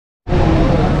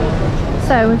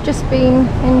So we've just been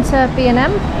into B&M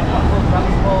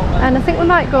and I think we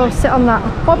might go sit on that.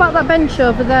 What about that bench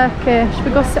over there, Kay? Should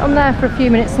we go sit on there for a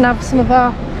few minutes and have some of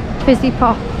our fizzy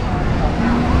pop?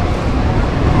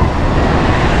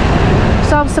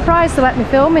 So I was surprised they let me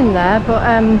film in there, but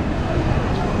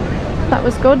that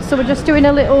was good. So we're just doing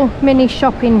a little mini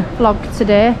shopping vlog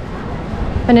today,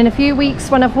 and in a few weeks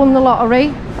when I've won the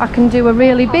lottery I can do a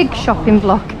really big shopping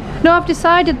vlog. No, I've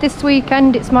decided this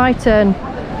weekend it's my turn.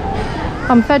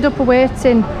 I'm fed up of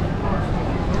waiting. I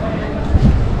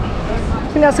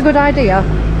think that's a good idea.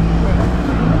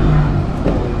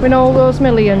 Win all those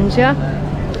millions, yeah?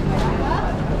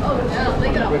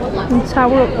 And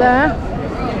tower up there.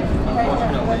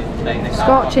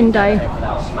 Scorching day.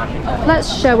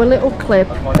 Let's show a little clip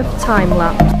of time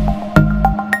lapse.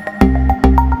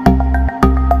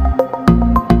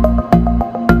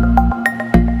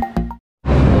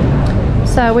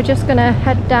 So we're just going to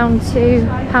head down to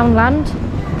Poundland.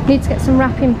 Need to get some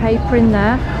wrapping paper in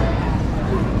there.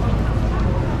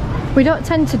 We don't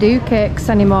tend to do cakes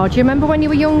anymore. Do you remember when you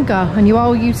were younger and you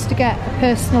all used to get a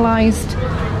personalised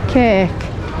cake?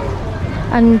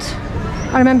 And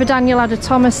I remember Daniel had a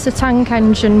Thomas the Tank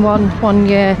Engine one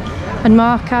year, and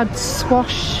Mark had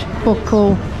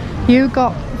Swashbuckle. You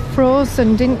got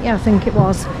Frozen, didn't you? I think it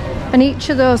was. And each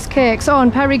of those cakes, oh,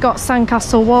 and Perry got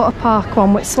Sandcastle Water Park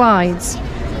one with slides,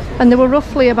 and they were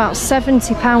roughly about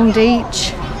 £70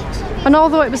 each. And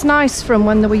although it was nice for them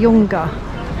when they were younger,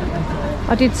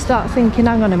 I did start thinking,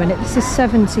 hang on a minute, this is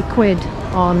 70 quid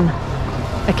on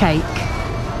a cake.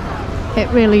 It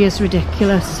really is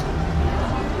ridiculous.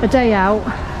 A day out,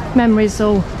 memories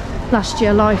will last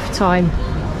you a lifetime.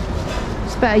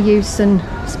 It's better use than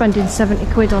spending 70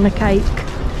 quid on a cake.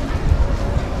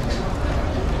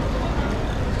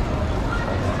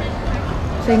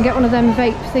 So you can get one of them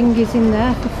vape thingies in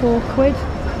there for 4 quid.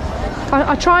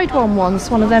 I tried one once,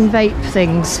 one of them vape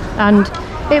things, and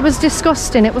it was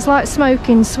disgusting. It was like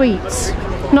smoking sweets.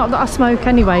 Not that I smoke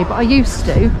anyway, but I used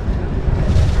to.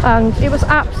 And it was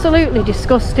absolutely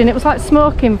disgusting. It was like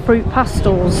smoking fruit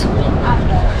pastels.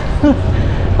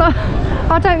 But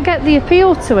I don't get the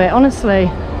appeal to it, honestly.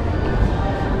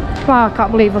 Well, I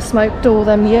can't believe I smoked all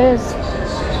them years.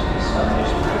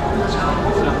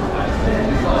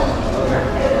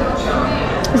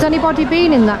 Has anybody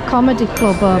been in that comedy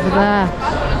club over there?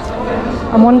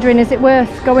 I'm wondering, is it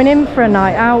worth going in for a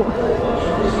night out?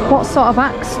 What sort of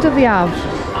acts do they have?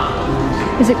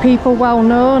 Is it people well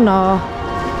known, or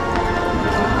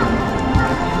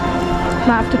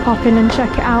might have to pop in and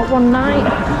check it out one night?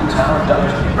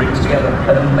 Tower brings together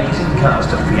an amazing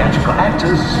cast of theatrical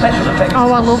actors, special effects.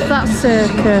 Oh, I love that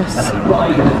circus.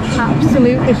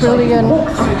 Absolutely brilliant.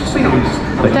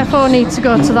 Definitely need to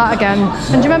go to that again. And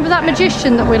do you remember that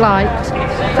magician that we liked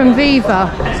from Viva?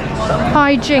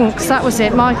 High Jinks, that was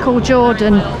it. Michael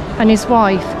Jordan and his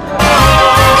wife.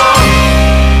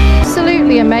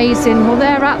 Absolutely amazing. Well,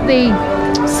 they're at the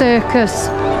circus.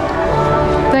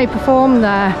 They perform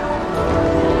there.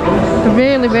 They're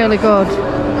really, really good.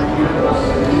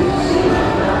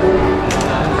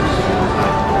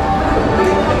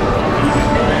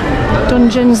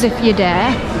 Dungeons if you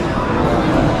dare.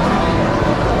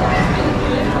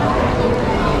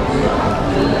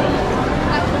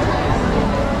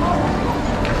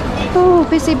 Oh,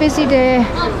 busy, busy day.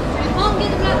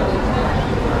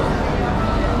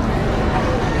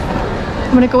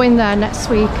 I'm going to go in there next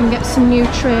week and get some new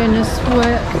trainers to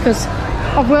work, because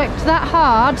I've worked that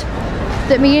hard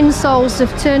that my insoles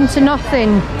have turned to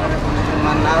nothing.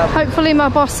 Hopefully my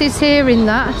boss is hearing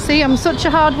that. See, I'm such a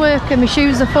hard worker, my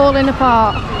shoes are falling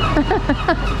apart.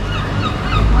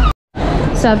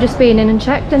 So I've just been in and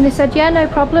checked, and they said, yeah, no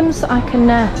problems, I can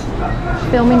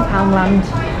film in Poundland.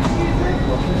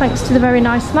 Thanks to the very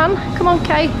nice man. Come on,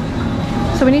 Kay.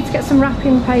 So we need to get some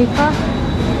wrapping paper.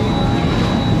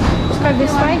 Let's go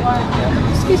this way.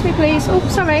 Excuse me, please. Oh,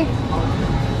 sorry.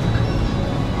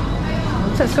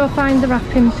 So let's go find the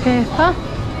wrapping paper.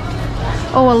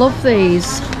 Oh, I love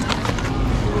these. I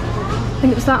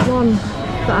think it was that one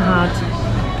that I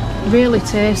had. Really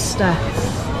tasty.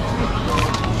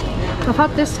 I've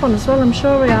had this one as well, I'm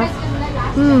sure we have.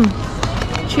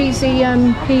 Cheesy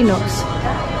peanuts.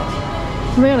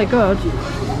 Really good.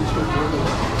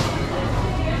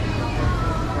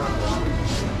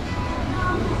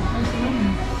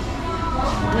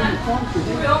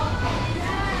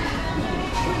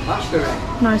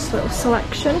 Nice little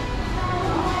selection.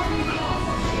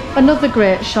 Another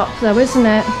great shop though, isn't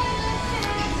it?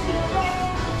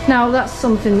 Now that's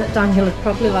something that Daniel would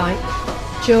probably like.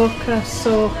 Joker,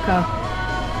 Soaker,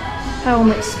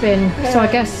 helmet spin. So I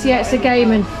guess, yeah, it's a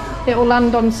game and it will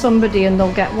land on somebody and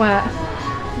they'll get wet.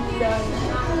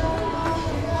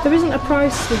 There isn't a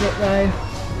price with it though.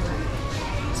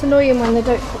 It's annoying when they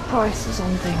don't put prices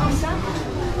on things.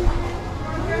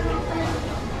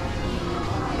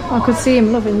 I could see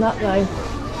him loving that though.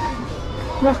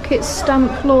 Rocket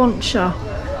stamp launcher.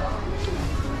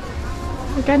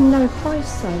 Again, no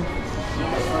price though.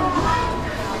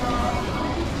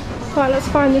 Right, let's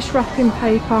find this wrapping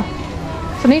paper.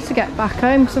 So I need to get back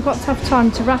home because I've got to have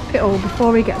time to wrap it all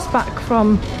before he gets back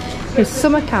from his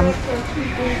summer camp.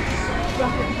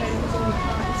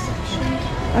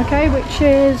 Okay, which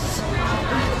is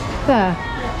there.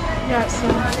 Yeah, it's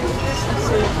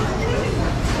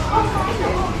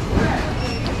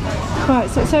Right,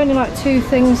 so it's only like 2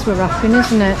 things we're wrapping,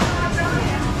 isn't it?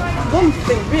 one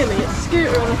thing really, it's a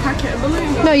scooter on a packet of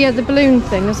balloons. No, yeah, the balloon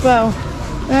thing as well.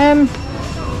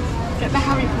 Get the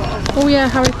Harry Potter. Oh yeah,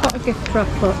 Harry Potter gift wrap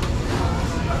up.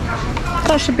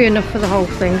 That should be enough for the whole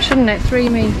thing, shouldn't it? 3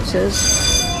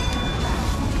 meters.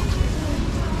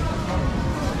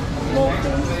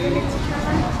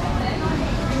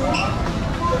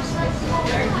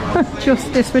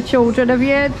 Justice for children, have you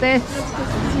heard this?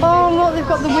 Oh look, they've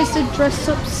got the wizard dress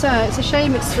up set. It's a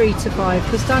shame it's 3 to 5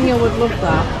 because Daniel would love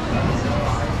that.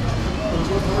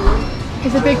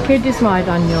 He's a big kid, is my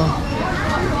Daniel.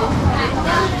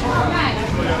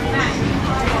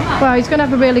 Well, he's going to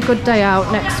have a really good day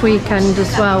out next weekend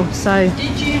as well, so you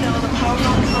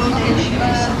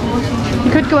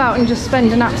could go out and just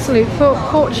spend an absolute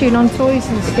fortune on toys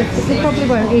and stuff that they probably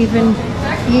won't even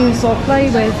use or play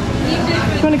with.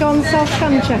 Do you want to go on the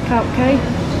self-scan checkout, Kay?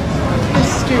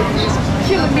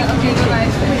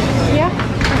 Yeah?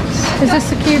 Is this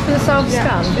the queue for the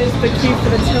self-scan? Yeah, it's the queue for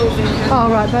the tilting. Oh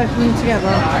right, both of them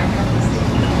together.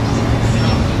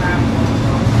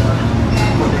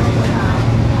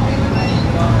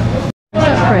 Is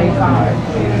that free?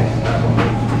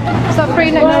 Is that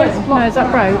free? No, no, is that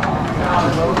broke?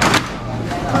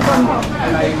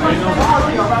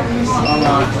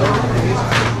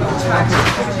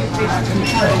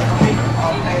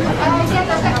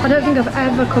 I don't think I've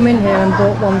ever come in here and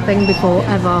bought one thing before,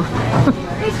 ever.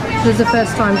 There's a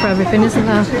first time for everything, isn't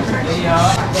there? Let's go.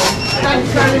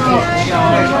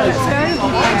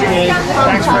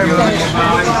 Thanks very much.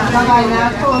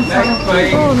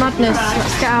 Oh, madness.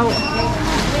 Let's get out.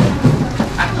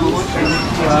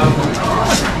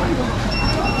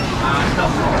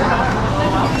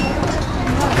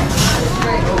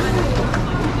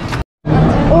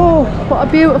 Oh, what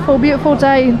a beautiful, beautiful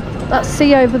day. That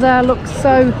sea over there looks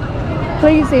so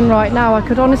pleasing right now. I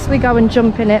could honestly go and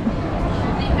jump in it.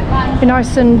 Be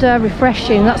nice and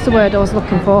refreshing, that's the word I was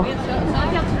looking for.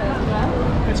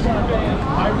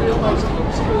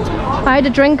 I had a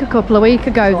drink a couple of weeks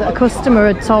ago that a customer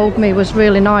had told me was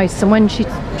really nice, and when she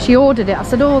ordered it I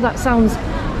said, oh, that sounds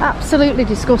absolutely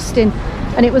disgusting.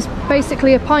 And it was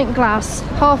basically a pint glass,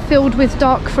 half filled with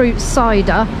dark fruit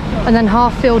cider and then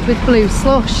half filled with blue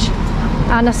slush.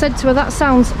 And I said to her, that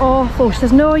sounds awful. She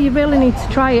says, no, you really need to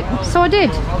try it. So I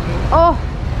did. Oh,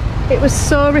 it was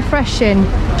so refreshing,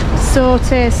 so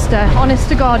tasty. Honest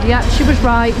to God, yeah, she was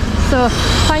right. So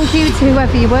thank you to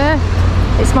whoever you were.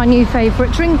 It's my new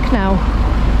favourite drink now.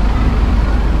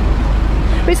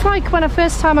 But it's like when I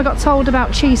got told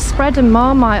about cheese spread and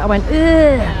Marmite, I went,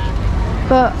 ugh.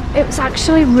 But it was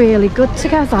actually really good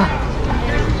together.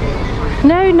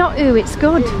 No, not ooh, it's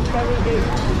good.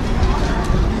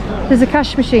 There's a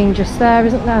cash machine just there,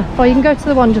 isn't there? Or you can go to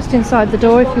the one just inside the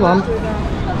door if you want.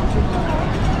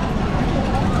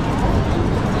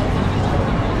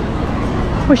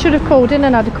 We should have called in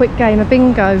and had a quick game of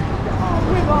bingo.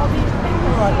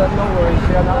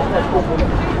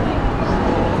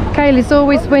 Kaylee's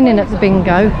always winning at the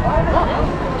bingo.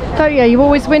 Don't you? You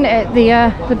always win it at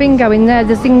the bingo in there,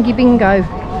 the Zingy Bingo.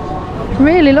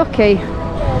 Really lucky.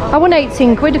 I won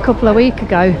 18 quid a couple of weeks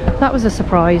ago. That was a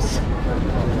surprise.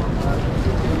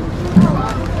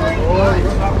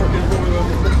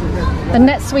 And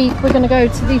next week we're going to go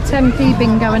to the Tempe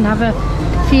Bingo and have a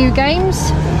few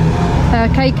games.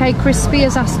 KK Crispy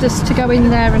has asked us to go in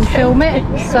there and film it,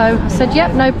 so I said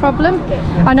yep, no problem.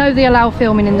 I know they allow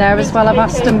filming in there as well, I've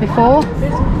asked them before.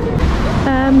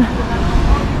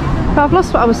 But I've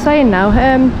lost what I was saying now.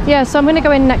 Yeah, so I'm going to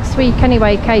go in next week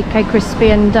anyway, KK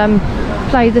Crispy, and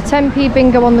play the Tempe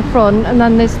Bingo on the front, and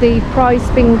then there's the prize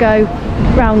bingo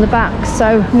round the back.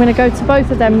 So I'm going to go to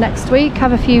both of them next week,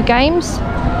 have a few games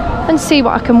and see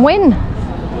what I can win.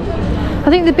 I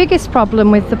think the biggest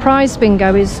problem with the prize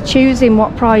bingo is choosing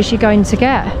what prize you're going to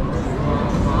get.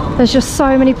 There's just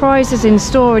so many prizes in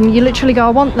store and you literally go, I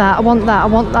want that, I want that, I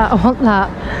want that, I want that.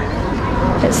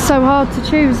 It's so hard to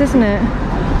choose, isn't it?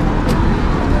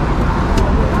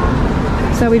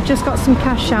 So we've just got some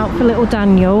cash out for little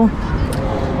Daniel.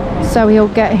 So he'll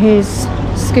get his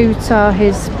scooter,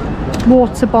 his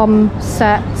water bomb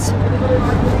set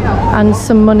and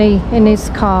some money in his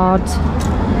card.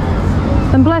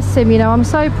 And bless him, you know, I'm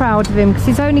so proud of him because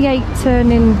he's only 8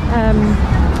 turning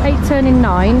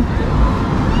 9.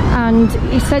 And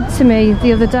he said to me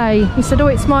the other day, he said, oh,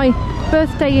 it's my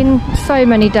birthday in so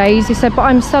many days. He said, but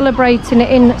I'm celebrating it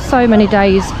in so many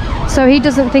days. So he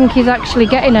doesn't think he's actually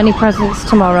getting any presents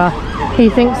tomorrow. He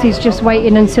thinks he's just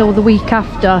waiting until the week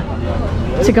after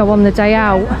to go on the day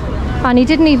out. And he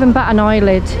didn't even bat an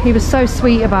eyelid. He was so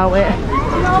sweet about it.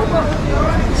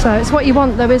 So it's what you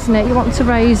want though, isn't it? You want to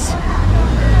raise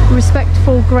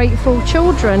respectful, grateful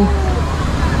children.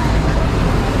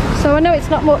 So I know it's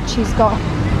not much he's got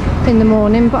in the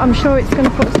morning, but I'm sure it's going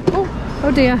to put...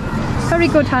 oh dear, very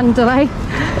good hand delay.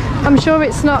 I'm sure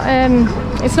it's not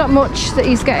much that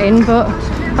he's getting, but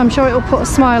I'm sure it'll put a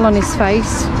smile on his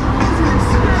face.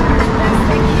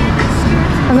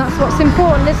 And that's what's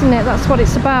important, isn't it? That's what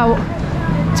it's about.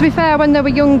 To be fair, when they were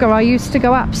younger, I used to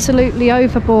go absolutely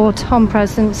overboard on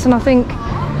presents, and I think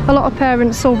a lot of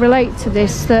parents will relate to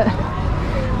this, that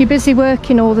you're busy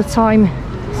working all the time.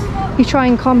 You try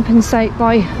and compensate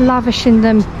by lavishing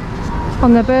them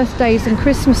on their birthdays and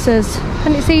Christmases,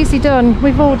 and it's easy done.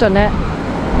 We've all done it.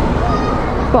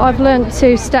 But I've learnt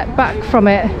to step back from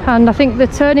it, and I think the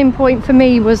turning point for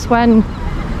me was when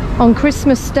on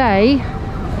Christmas Day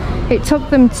it took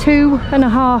them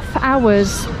 2.5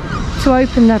 hours to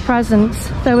open their presents.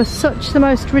 There was such the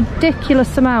most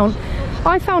ridiculous amount.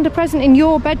 I found a present in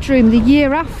your bedroom the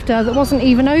year after that wasn't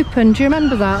even open. Do you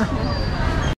remember that?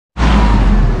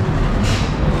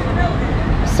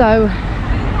 So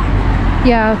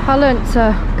yeah, I learnt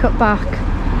to cut back.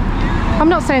 I'm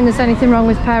not saying there's anything wrong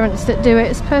with parents that do it,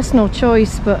 it's personal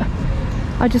choice, but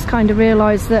I just kind of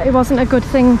realised that it wasn't a good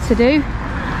thing to do,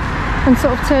 and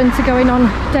sort of turned to going on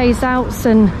days outs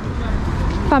and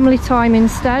family time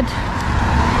instead.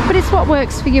 But it's what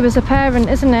works for you as a parent,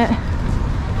 isn't it?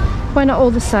 We're not all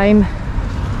the same.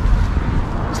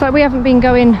 It's like we haven't been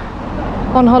going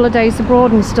on holidays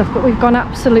abroad and stuff, but we've gone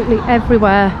absolutely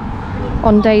everywhere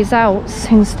on days outs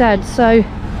instead. So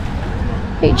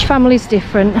each family's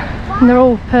different, and they're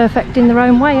all perfect in their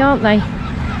own way, aren't they?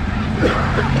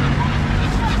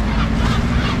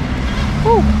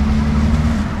 Oh,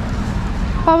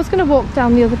 I was going to walk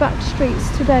down the other back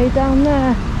streets today, down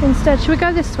there instead. Should we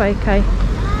go this way, Kay?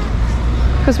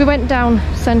 Because we went down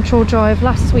Central Drive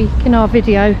last week in our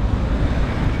video.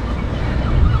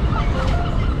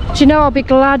 Do you know, I'll be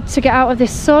glad to get out of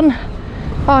this sun.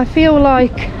 I feel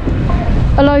like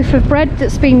a loaf of bread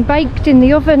that's been baked in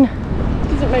the oven. It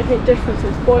doesn't make any difference,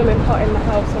 it's boiling hot in the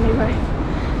house anyway.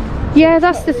 Yeah,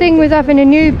 that's the thing with having a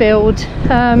new build.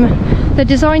 They're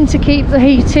designed to keep the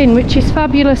heat in, which is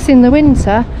fabulous in the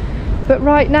winter, but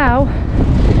right now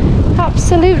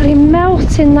absolutely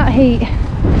melting that heat.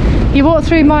 You walk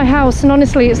through my house and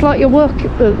honestly it's like you're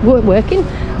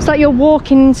it's like you're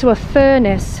walking into a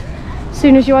furnace as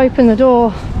soon as you open the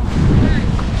door.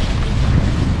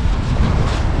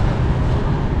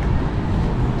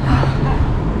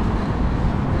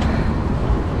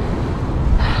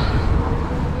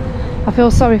 I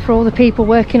feel sorry for all the people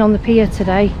working on the pier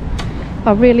today.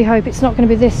 I really hope it's not going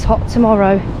to be this hot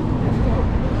tomorrow.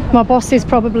 My boss is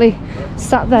probably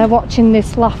sat there watching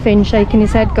this, laughing, shaking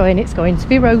his head, going, it's going to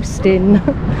be roasting.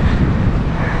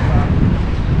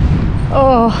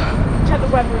 Oh. Check the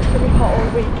weather, it's going to be hot all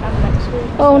week and next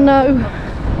week. Oh no.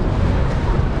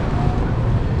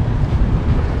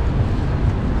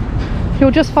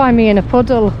 You'll just find me in a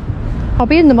puddle. I'll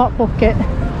be in the mop bucket.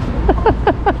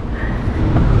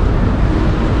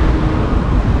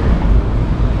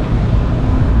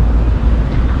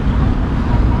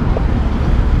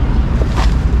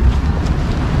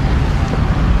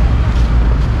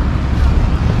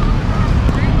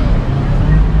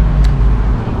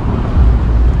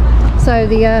 So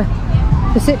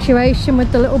the situation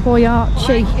with the little boy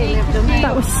Archie,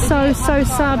 that was so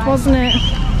sad, wasn't it?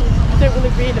 I don't really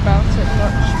read about it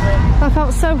much, but I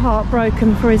felt so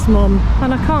heartbroken for his mum,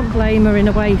 and I can't blame her in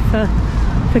a way for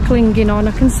clinging on.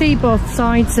 I can see both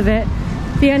sides of it.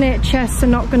 The NHS are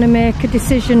not going to make a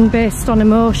decision based on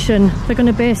emotion. They're going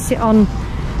to base it on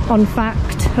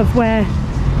fact of where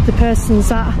the person's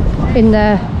at in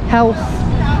their health.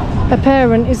 A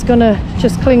parent is going to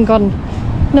just cling on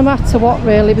no matter what,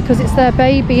 really, because it's their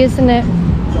baby, isn't it?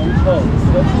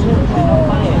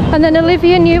 And then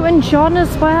Olivia Newton-John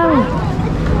as well.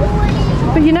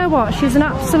 But you know what, she's an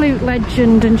absolute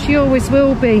legend, and she always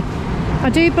will be. I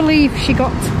do believe she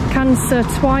got cancer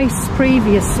twice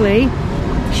previously.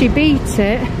 She beat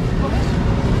it.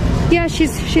 Yeah,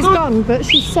 she's gone, but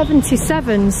she's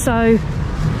 77, so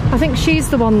I think she's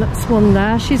the one that's won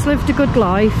there. She's lived a good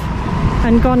life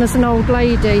and gone as an old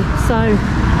lady, so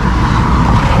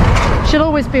she'll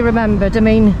always be remembered. I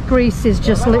mean, Greece is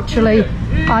just literally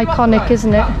iconic,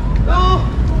 isn't it? Oh,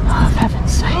 for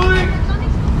heaven's sake.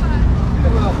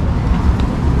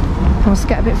 Let's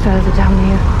get a bit further down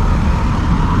here.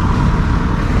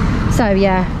 So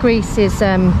yeah, Greece is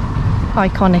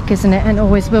iconic, isn't it? And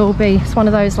always will be. It's one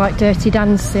of those like Dirty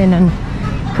Dancing and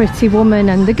Pretty Woman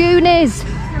and the Goonies.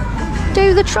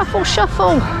 Do the truffle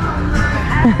shuffle.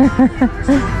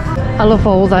 I love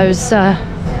all those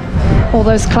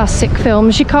classic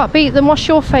films. You can't beat them. What's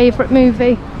your favourite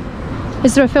movie?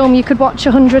 Is there a film you could watch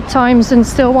 100 times and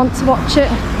still want to watch it?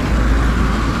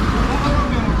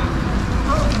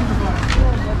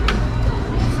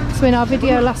 So in our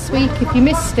video last week, if you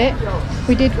missed it,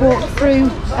 we did walk through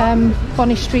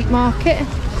Bonny Street Market.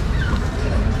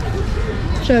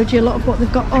 Showed you a lot of what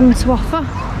they've got on to offer.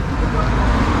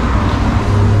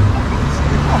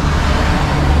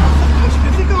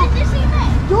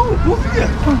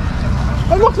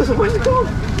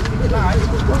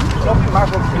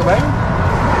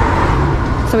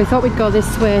 So we thought we'd go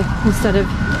this way instead of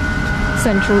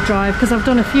Central Drive, because I've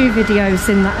done a few videos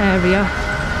in that area.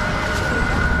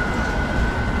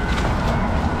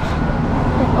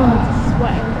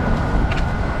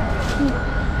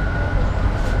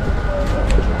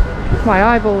 My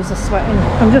eyeballs are sweating.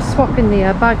 I'm just swapping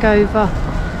the bag over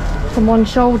from one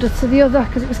shoulder to the other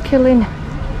because it was killing.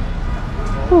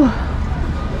 Whew.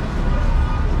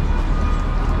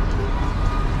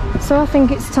 So I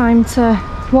think it's time to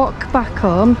walk back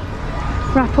home,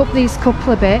 wrap up these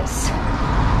couple of bits,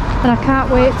 and I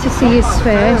can't wait to see his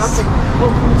face.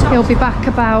 He'll be back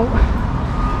about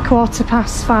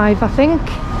 5:15, I think.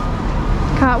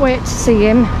 Can't wait to see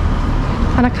him,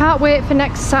 and I can't wait for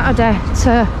next Saturday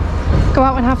to go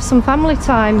out and have some family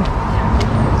time.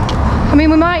 I mean,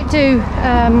 we might do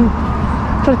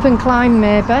clip and climb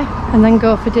maybe, and then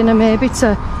go for dinner maybe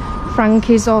to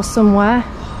Frankie's or somewhere,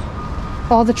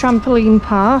 or the trampoline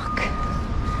park.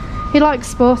 He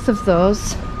likes both of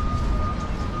those.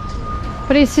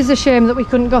 But it is a shame that we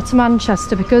couldn't go to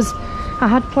Manchester, because I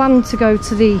had planned to go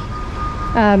to the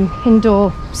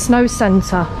indoor snow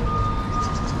centre.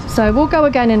 So we'll go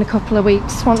again in a couple of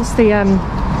weeks once the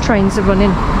trains are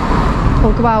running.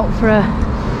 We'll go out for a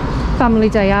family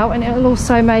day out, and it'll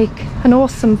also make an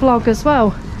awesome vlog as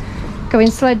well. Going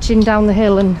sledging down the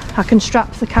hill, and I can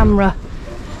strap the camera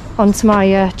onto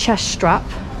my chest strap.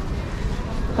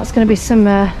 That's going to be some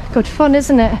good fun,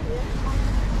 isn't it?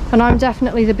 And I'm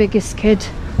definitely the biggest kid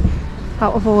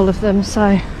out of all of them,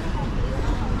 so.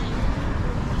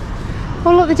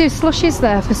 Oh look, they do slushies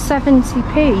there for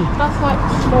 70p. That's like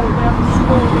small, they have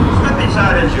small.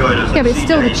 Yeah, but it's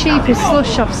still the cheapest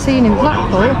slush I've seen in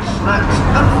Blackpool.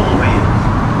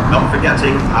 Not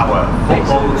forgetting our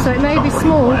foot-long. So it may be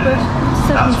small, but 70p.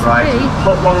 That's right.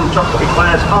 Foot-long chocolate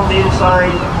eclairs on the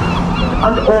inside,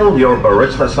 and all your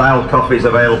barista-style coffees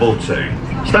available too.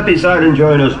 Step inside and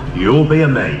join us. You'll be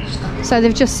amazed. So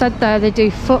they've just said there they do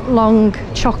foot-long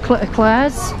chocolate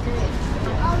eclairs.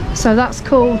 So that's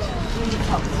called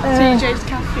TJ's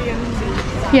Cafe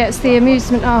and... yeah, it's the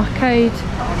amusement arcade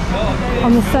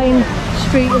on the same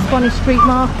street as Bonny Street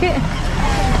Market.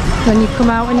 Then you come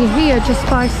out and you're here just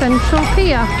by Central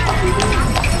Pier.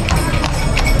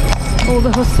 All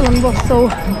the hustle and bustle.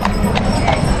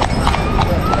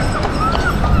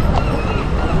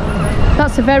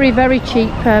 That's a very, very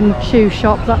cheap shoe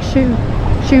shop, that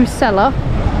shoe seller.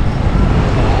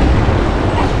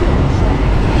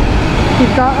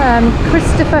 You've got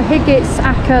Christopher Higgitt's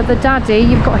Acker the Daddy.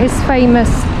 You've got his famous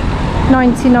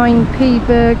 99p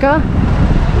burger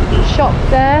shop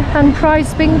there, and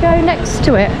prize bingo next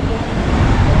to it.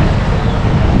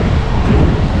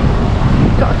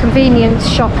 Got a convenience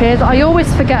shop here that I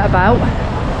always forget about.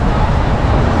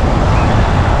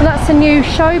 And that's a new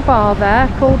show bar there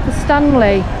called the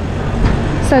Stanley.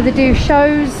 So they do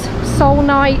shows, soul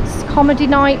nights, comedy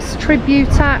nights,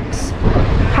 tribute acts,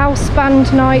 house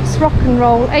band nights, rock and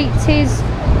roll, 80s,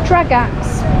 drag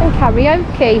acts and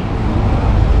karaoke.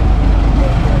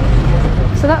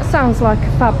 So that sounds like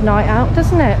a fab night out,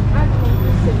 doesn't it?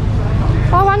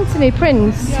 Oh, Anthony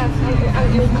Prince.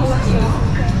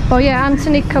 Oh yeah,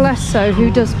 Anthony Colesso, who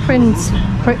does print.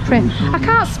 I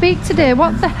can't speak today.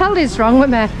 What the hell is wrong with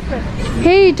me?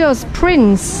 He does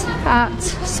prints at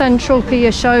Central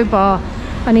Pier Show Bar,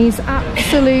 and he's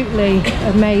absolutely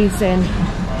amazing.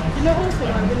 You know, also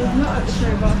like when he's not at the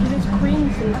show bar, he does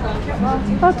Queens and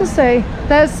stuff. What to say?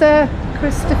 There's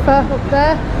Christopher up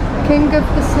there, king of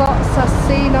the slots as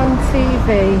seen on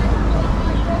TV.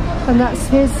 And that's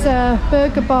his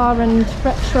burger bar and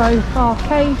retro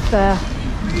arcade there.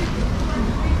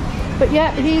 But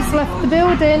yeah, he's left the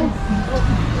building.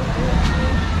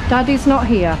 Daddy's not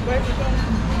here.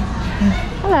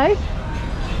 Hello.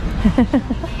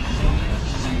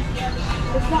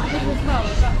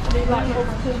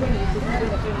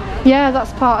 Yeah,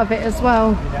 that's part of it as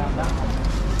well.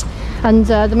 And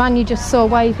the man you just saw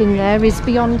waving there is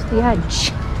Beyond the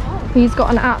Edge. He's got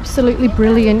an absolutely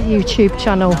brilliant YouTube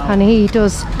channel, and he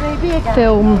does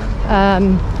film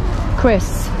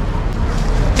Chris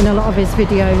in a lot of his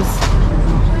videos.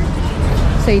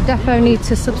 So you definitely need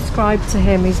to subscribe to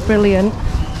him, he's brilliant.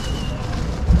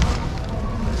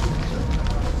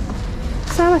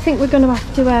 So I think we're going to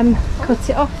have to cut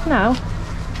it off now.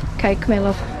 Okay, come here,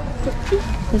 love.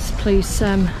 There's police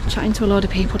chatting to a lot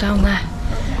of people down there.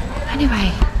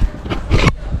 Anyway.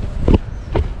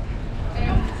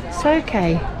 So,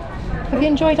 okay. Have you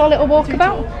enjoyed our little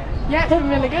walkabout? Yeah, it's been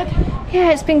really good.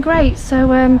 Yeah, it's been great. So,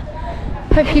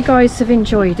 hope you guys have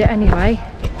enjoyed it anyway.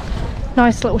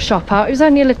 Nice little shop out. It was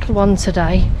only a little one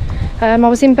today. I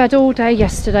was in bed all day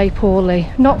yesterday poorly.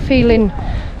 Not feeling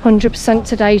 100%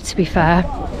 today, to be fair.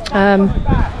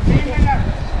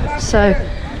 So,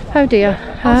 oh dear.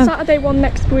 Our Saturday one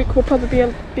next week will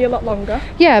probably be a lot longer.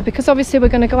 Yeah, because obviously we're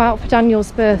going to go out for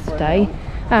Daniel's birthday,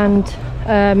 and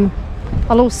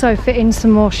I'll also fit in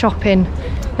some more shopping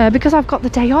because I've got the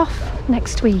day off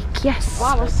next week. Yes.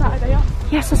 Wow, a Saturday off.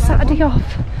 Yes, a Saturday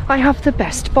off. I have the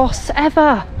best boss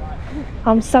ever.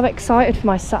 I'm so excited for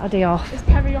my Saturday off. Is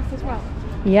Perry off as well?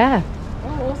 Yeah.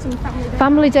 Oh, awesome.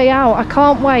 Family day out. I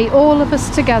can't wait. All of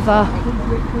us together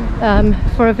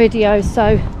for a video.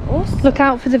 So awesome. Look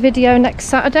out for the video next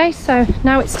Saturday. So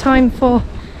now it's time for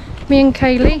me and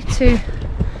Kaylee to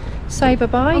say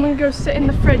bye-bye. I'm going to go sit in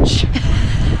the fridge.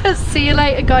 See you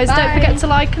later, guys. Bye. Don't forget to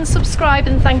like and subscribe,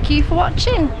 and thank you for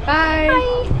watching. Bye.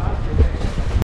 Bye.